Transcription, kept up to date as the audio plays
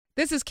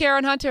This is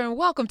Karen Hunter, and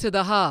welcome to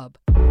The Hub.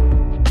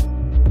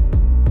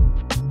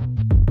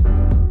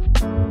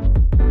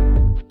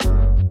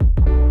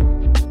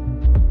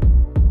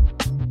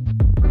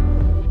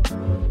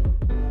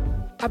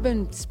 I've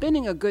been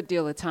spending a good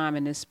deal of time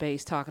in this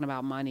space talking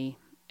about money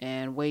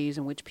and ways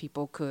in which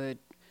people could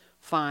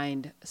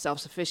find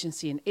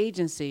self-sufficiency and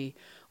agency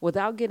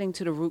without getting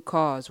to the root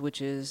cause, which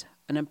is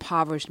an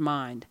impoverished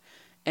mind.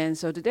 And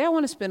so today I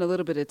want to spend a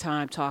little bit of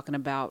time talking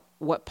about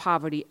what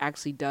poverty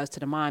actually does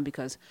to the mind,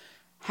 because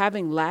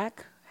having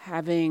lack,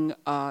 having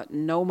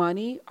no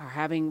money or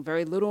having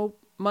very little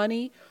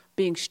money,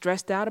 being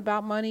stressed out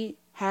about money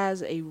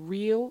has a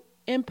real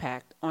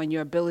impact on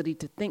your ability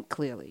to think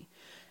clearly.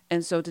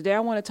 And so today I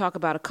want to talk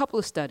about a couple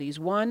of studies.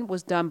 One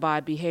was done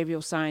by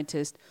behavioral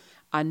scientist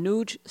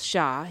Anuj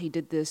Shah. He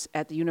did this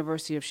at the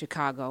University of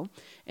Chicago,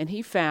 and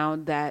he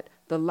found that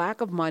the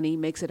lack of money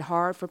makes it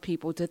hard for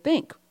people to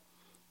think.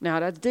 Now,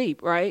 that's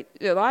deep, right?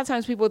 A lot of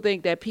times people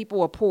think that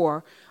people are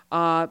poor.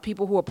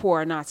 People who are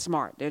poor are not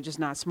smart. They're just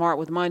not smart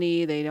with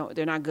money.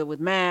 They're not good with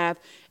math.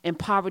 And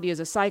poverty is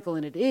a cycle,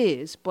 and it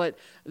is. But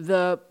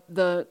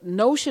the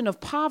notion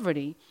of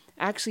poverty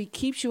actually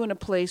keeps you in a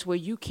place where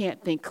you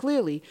can't think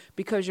clearly,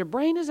 because your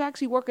brain is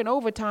actually working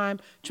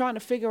overtime trying to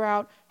figure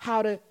out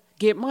how to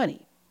get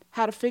money,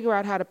 how to figure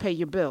out how to pay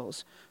your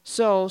bills.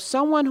 So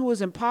someone who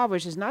is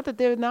impoverished is not that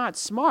they're not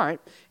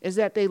smart, is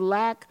that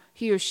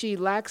he or she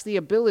lacks the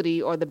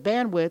ability or the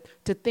bandwidth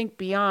to think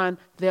beyond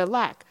their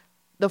lack.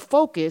 The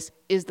focus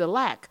is the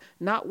lack,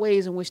 not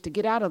ways in which to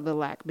get out of the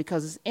lack,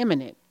 because it's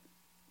imminent.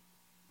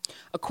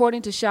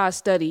 According to Shah's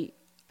study,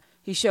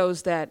 he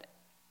shows that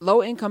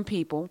low-income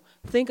people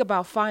think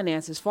about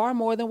finances far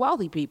more than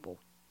wealthy people.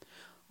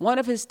 One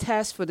of his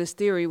tests for this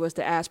theory was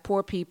to ask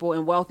poor people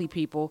and wealthy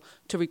people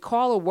to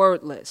recall a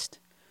word list.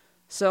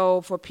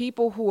 So for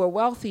people who are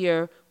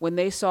wealthier, when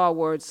they saw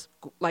words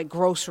like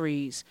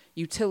groceries,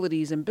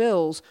 utilities, and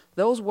bills,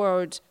 those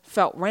words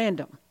felt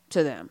random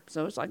to them.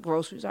 So it's like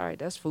groceries, all right,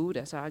 that's food,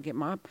 that's how I get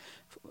my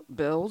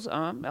bills.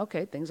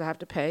 Okay, things I have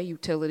to pay,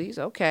 utilities,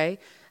 okay.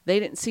 They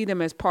didn't see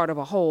them as part of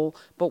a whole.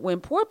 But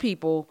when poor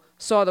people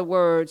saw the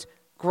words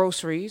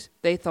groceries,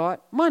 they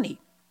thought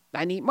money.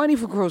 I need money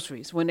for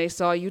groceries. When they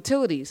saw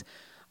utilities,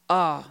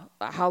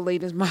 how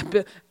late is my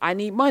bill? I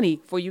need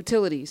money for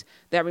utilities.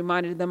 That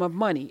reminded them of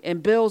money.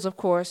 And bills, of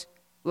course,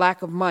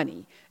 lack of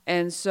money.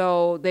 And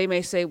so they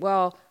may say,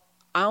 well,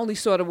 I only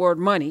saw the word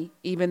money,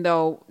 even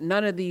though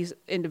none of these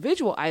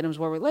individual items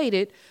were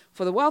related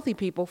for the wealthy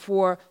people.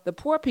 For the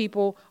poor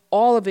people,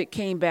 all of it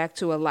came back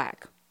to a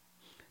lack.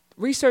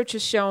 Research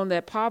has shown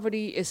that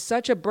poverty is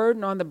such a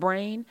burden on the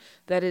brain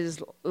that it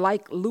is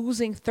like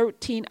losing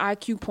 13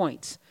 IQ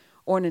points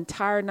or an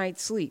entire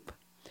night's sleep.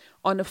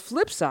 On the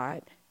flip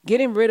side,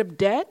 getting rid of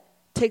debt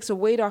takes a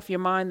weight off your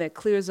mind that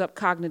clears up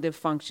cognitive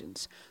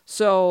functions.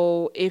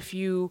 So if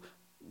you,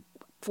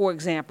 for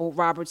example,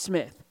 Robert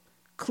Smith,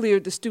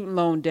 cleared the student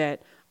loan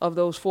debt of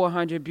those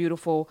 400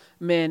 beautiful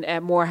men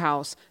at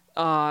Morehouse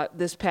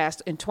this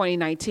past in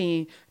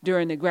 2019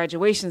 during the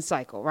graduation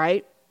cycle,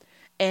 right?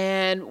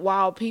 And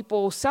while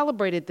people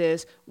celebrated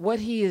this, what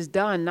he has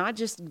done, not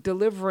just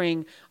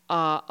delivering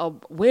a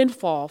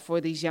windfall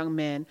for these young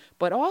men,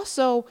 but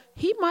also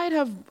he might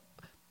have,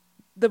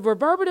 the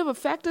reverberative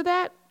effect of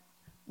that,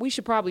 we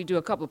should probably do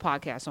a couple of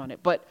podcasts on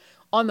it. But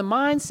on the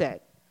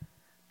mindset,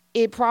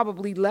 it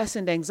probably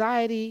lessened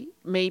anxiety,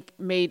 made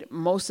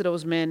most of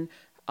those men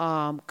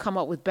come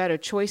up with better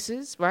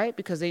choices, right?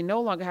 Because they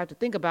no longer have to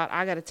think about,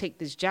 I got to take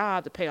this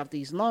job to pay off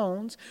these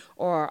loans,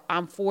 or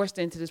I'm forced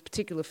into this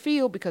particular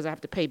field because I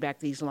have to pay back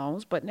these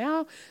loans. But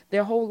now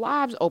their whole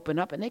lives open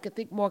up and they can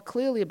think more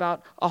clearly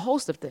about a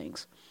host of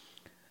things.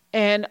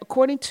 And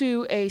according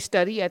to a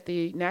study at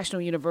the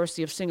National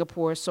University of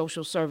Singapore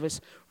Social Service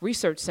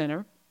Research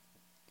Center,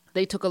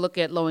 they took a look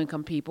at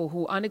low-income people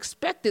who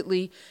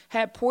unexpectedly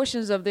had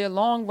portions of their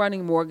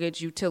long-running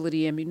mortgage,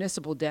 utility, and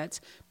municipal debts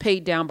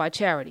paid down by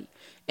charity.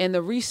 And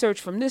the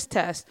research from this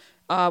test,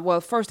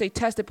 first they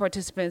tested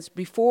participants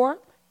before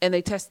and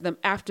they tested them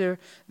after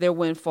their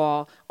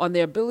windfall on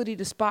their ability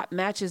to spot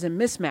matches and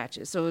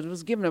mismatches. So it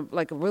was given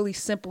a really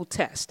simple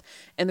test.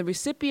 And the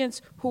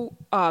recipients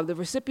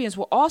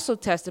were also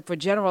tested for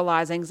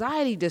generalized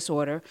anxiety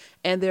disorder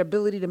and their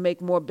ability to make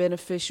more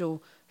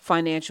beneficial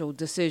financial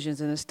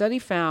decisions. And the study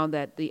found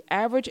that the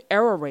average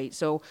error rate,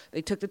 so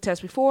they took the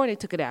test before and they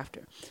took it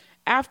after.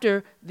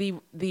 After,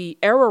 the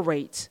error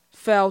rates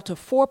fell to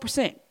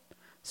 4%.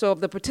 So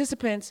of the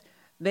participants,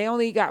 they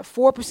only got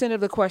 4%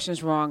 of the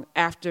questions wrong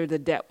after the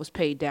debt was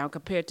paid down,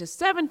 compared to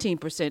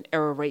 17%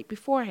 error rate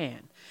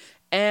beforehand.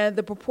 And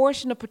the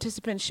proportion of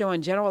participants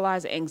showing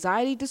generalized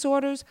anxiety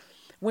disorders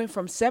went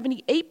from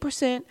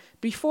 78%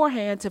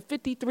 beforehand to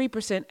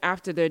 53%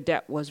 after their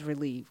debt was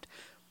relieved.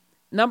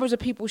 Numbers of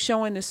people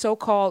showing the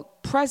so-called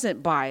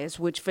present bias,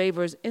 which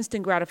favors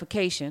instant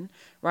gratification,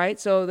 right?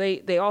 So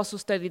they also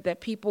studied that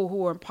people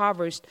who are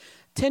impoverished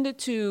tended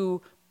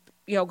to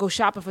go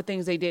shopping for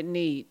things they didn't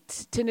need,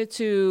 tended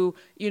to,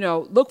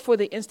 look for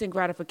the instant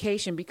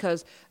gratification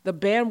because the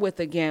bandwidth,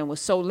 again, was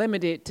so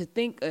limited to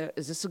think,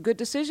 is this a good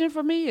decision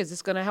for me? Is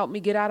this going to help me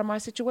get out of my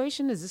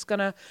situation? Is this going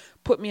to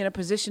put me in a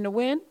position to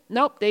win?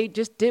 Nope. They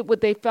just did what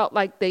they felt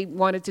like they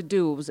wanted to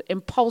do. It was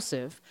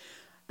impulsive.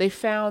 They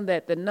found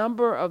that the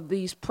number of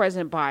these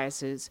present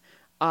biases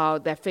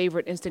that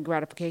favored instant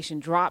gratification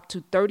dropped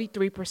to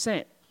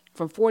 33%.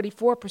 From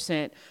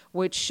 44%,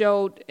 which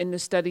showed in the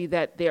study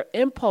that their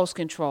impulse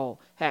control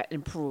had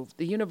improved.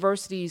 The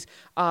university's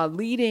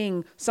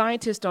leading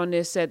scientist on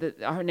this said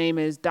that her name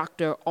is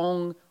Dr.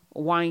 Ong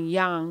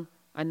Wang-yang.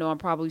 I know I'm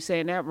probably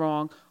saying that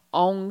wrong.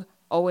 Ong,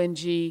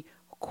 O-N-G,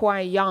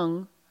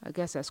 Kwai-young, I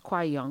guess that's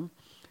Kwai-young,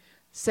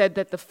 said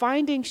that the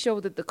findings show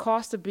that the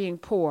cost of being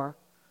poor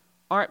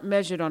aren't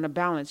measured on a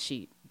balance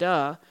sheet.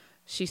 Duh.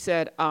 She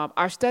said,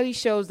 our study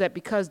shows that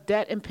because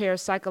debt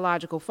impairs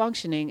psychological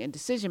functioning and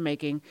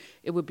decision-making,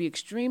 it would be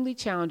extremely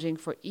challenging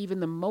for even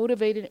the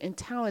motivated and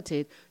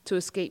talented to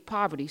escape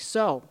poverty.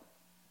 So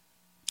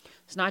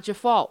it's not your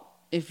fault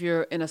if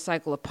you're in a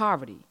cycle of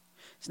poverty.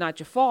 It's not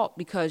your fault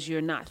because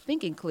you're not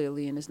thinking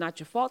clearly, and it's not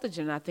your fault that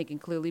you're not thinking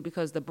clearly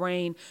because the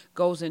brain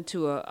goes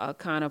into a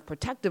kind of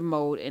protective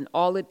mode, and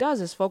all it does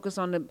is focus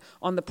on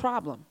the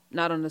problem,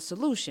 not on the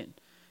solution.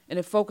 And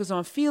it focuses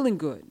on feeling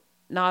good,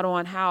 not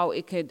on how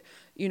it could,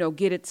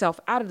 get itself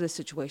out of the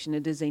situation.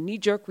 It is a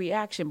knee-jerk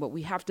reaction, but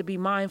we have to be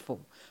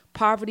mindful.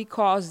 Poverty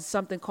causes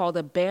something called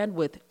a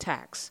bandwidth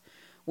tax,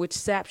 which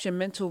saps your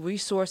mental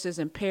resources,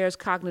 impairs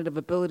cognitive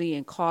ability,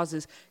 and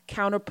causes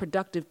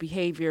counterproductive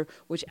behavior,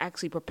 which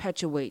actually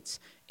perpetuates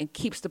and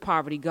keeps the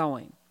poverty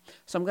going.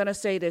 So I'm going to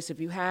say this: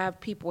 if you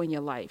have people in your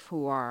life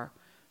who are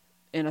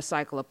in a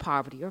cycle of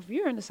poverty, or if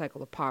you're in a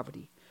cycle of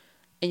poverty,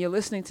 and you're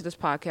listening to this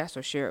podcast,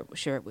 or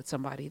share it with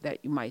somebody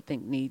that you might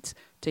think needs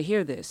to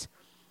hear this,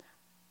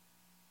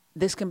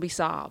 this can be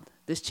solved.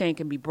 This chain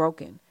can be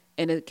broken.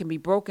 And it can be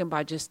broken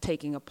by just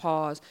taking a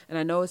pause. And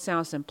I know it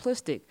sounds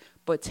simplistic,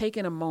 but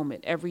taking a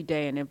moment every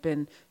day. And there have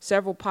been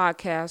several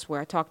podcasts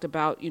where I talked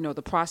about,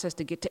 the process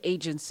to get to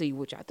agency,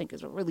 which I think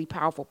is a really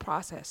powerful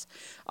process,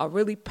 a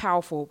really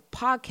powerful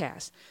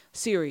podcast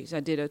series.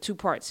 I did a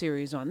 2-part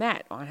series on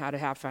that, on how to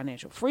have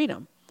financial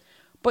freedom.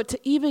 But to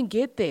even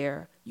get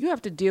there, you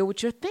have to deal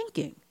with your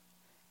thinking.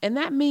 And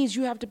that means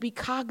you have to be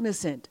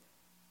cognizant,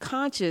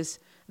 conscious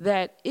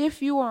that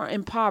if you are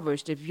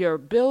impoverished, if your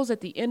bills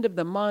at the end of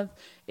the month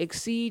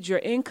exceed your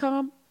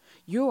income,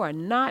 you are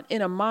not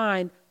in a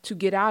mind to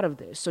get out of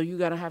this. So you're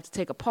going to have to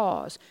take a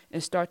pause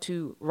and start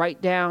to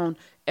write down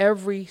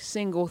every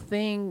single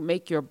thing,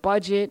 make your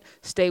budget,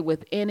 stay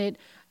within it.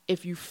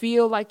 If you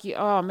feel like,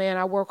 oh man,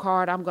 I work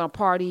hard, I'm going to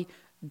party,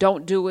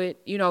 don't do it.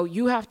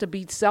 You have to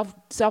be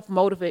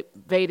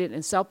self-motivated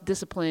and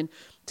self-disciplined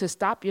to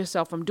stop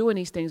yourself from doing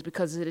these things,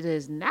 because it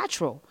is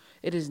natural.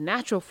 It is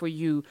natural for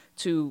you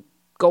to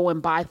go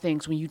and buy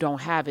things when you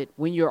don't have it,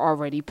 when you're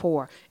already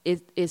poor.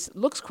 It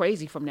looks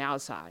crazy from the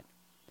outside.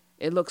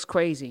 It looks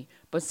crazy.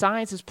 But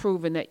science has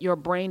proven that your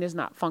brain is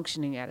not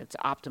functioning at its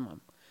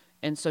optimum.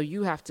 And so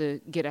you have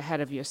to get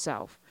ahead of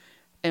yourself.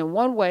 And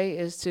one way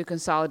is to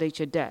consolidate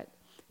your debt.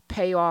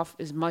 Pay off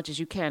as much as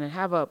you can and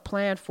have a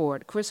plan for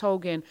it. Chris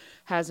Hogan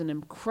has an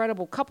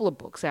incredible couple of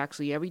books,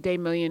 actually, Everyday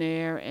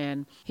Millionaire,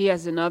 and he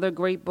has another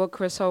great book,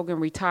 Chris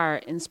Hogan, Retire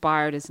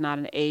Inspired. It's not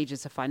an age,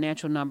 it's a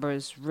financial number.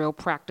 It's real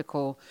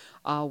practical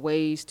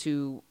ways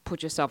to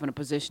put yourself in a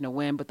position to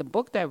win. But the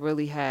book that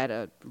really had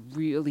a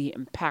really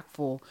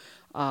impactful,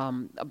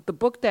 the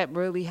book that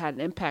really had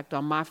an impact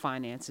on my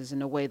finances in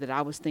the way that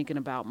I was thinking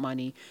about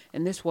money,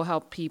 and this will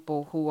help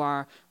people who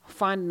are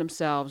finding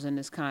themselves in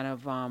this kind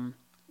of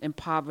in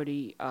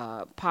poverty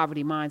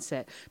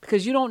mindset,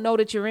 because you don't know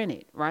that you're in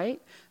it, right?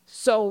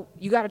 So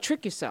you got to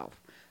trick yourself.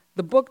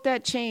 The book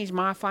that changed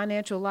my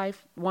financial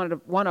life, one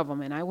of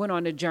them, and I went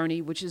on a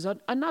journey, which is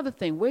another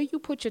thing. Where you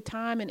put your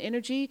time and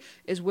energy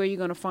is where you're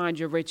going to find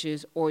your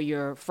riches or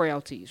your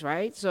frailties,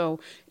 right? So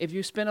if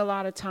you spend a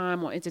lot of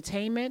time on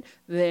entertainment,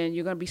 then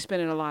you're going to be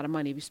spending a lot of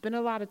money. If you spend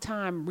a lot of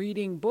time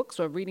reading books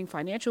or reading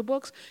financial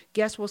books,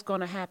 guess what's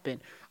going to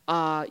happen?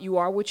 You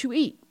are what you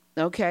eat.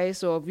 Okay,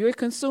 so if you're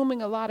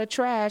consuming a lot of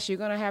trash, you're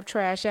going to have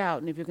trash out.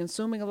 And if you're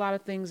consuming a lot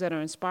of things that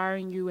are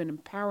inspiring you and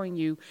empowering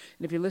you,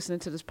 and if you're listening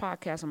to this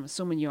podcast, I'm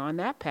assuming you're on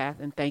that path,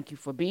 and thank you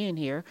for being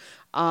here,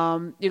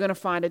 you're going to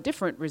find a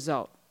different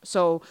result.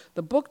 So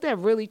the book that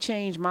really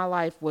changed my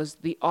life was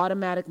The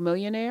Automatic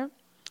Millionaire,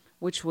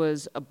 which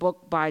was a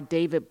book by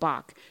David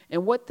Bach.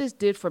 And what this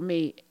did for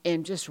me,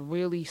 in just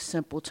really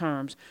simple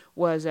terms,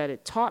 was that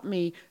it taught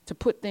me to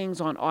put things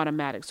on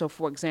automatic. So,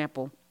 for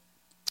example,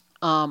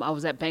 I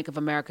was at Bank of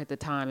America at the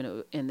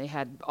time, and they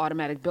had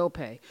automatic bill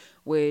pay,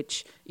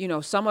 which,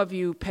 some of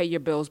you pay your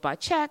bills by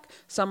check.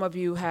 Some of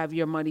you have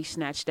your money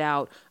snatched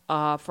out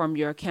from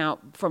your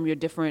account, from your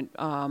different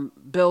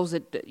bills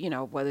that,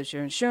 whether it's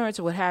your insurance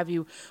or what have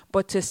you.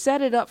 But to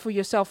set it up for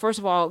yourself, first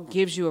of all,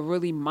 gives you a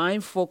really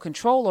mindful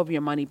control over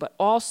your money, but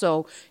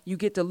also you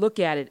get to look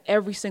at it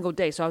every single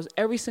day. So I was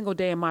every single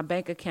day in my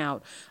bank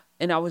account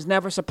And I was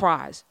never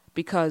surprised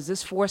because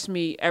this forced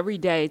me every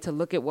day to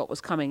look at what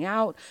was coming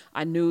out.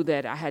 I knew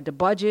that I had to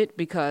budget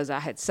because I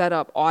had set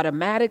up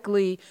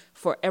automatically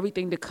for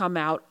everything to come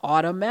out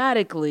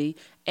automatically.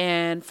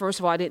 And first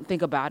of all, I didn't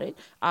think about it.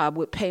 I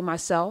would pay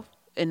myself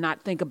and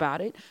not think about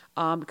it,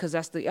 because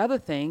that's the other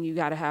thing. You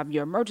got to have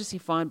your emergency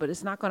fund, but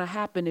it's not going to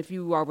happen if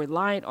you are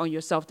reliant on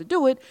yourself to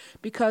do it,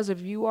 because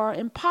if you are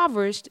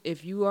impoverished,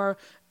 if you are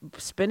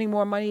spending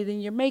more money than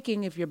you're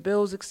making, if your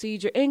bills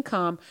exceed your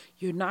income,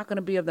 you're not going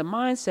to be of the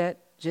mindset,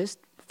 just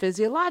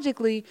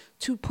physiologically,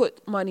 to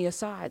put money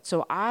aside.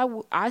 So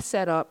I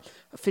set up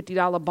a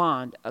 $50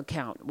 bond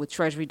account with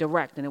Treasury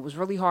Direct, and it was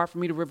really hard for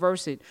me to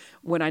reverse it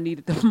when I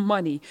needed the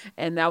money.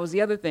 And that was the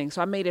other thing. So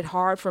I made it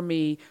hard for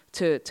me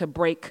to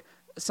break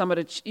some of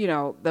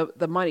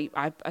the money.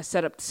 I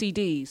set up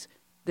CDs.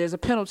 There's a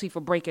penalty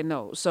for breaking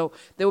those. So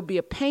there would be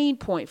a pain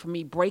point for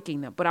me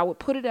breaking them. But I would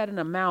put it at an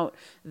amount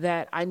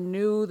that I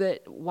knew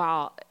that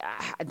while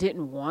I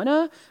didn't want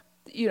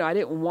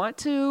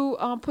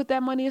to put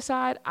that money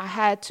aside, I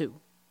had to,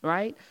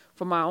 right,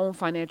 for my own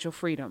financial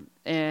freedom.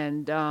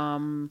 And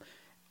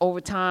over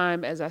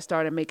time, as I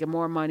started making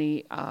more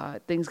money,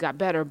 things got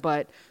better.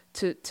 But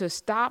to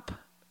stop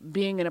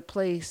being in a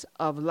place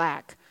of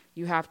lack,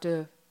 you have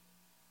to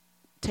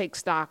take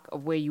stock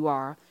of where you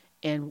are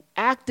and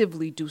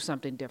actively do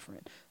something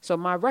different. So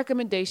my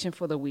recommendation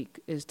for the week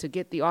is to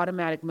get The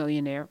Automatic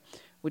Millionaire,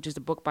 which is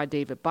the book by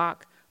David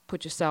Bach.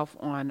 Put yourself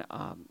on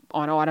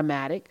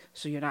automatic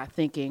so you're not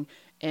thinking.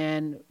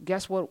 And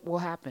guess what will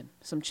happen?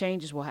 Some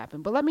changes will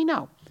happen. But let me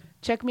know.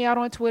 Check me out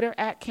on Twitter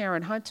at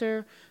Karen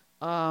Hunter.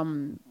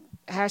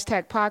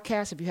 Hashtag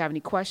podcast if you have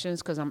any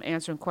questions, because I'm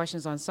answering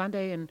questions on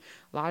Sunday, and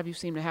a lot of you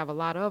seem to have a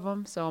lot of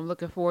them. So I'm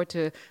looking forward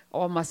to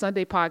all my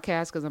Sunday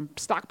podcasts because I'm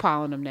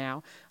stockpiling them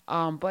now.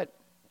 But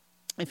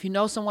if you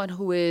know someone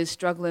who is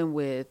struggling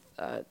with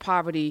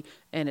poverty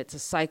and it's a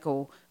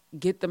cycle,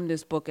 get them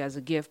this book as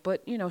a gift.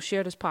 But,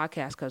 share this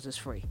podcast because it's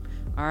free.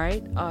 All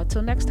right.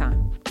 Till next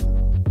time.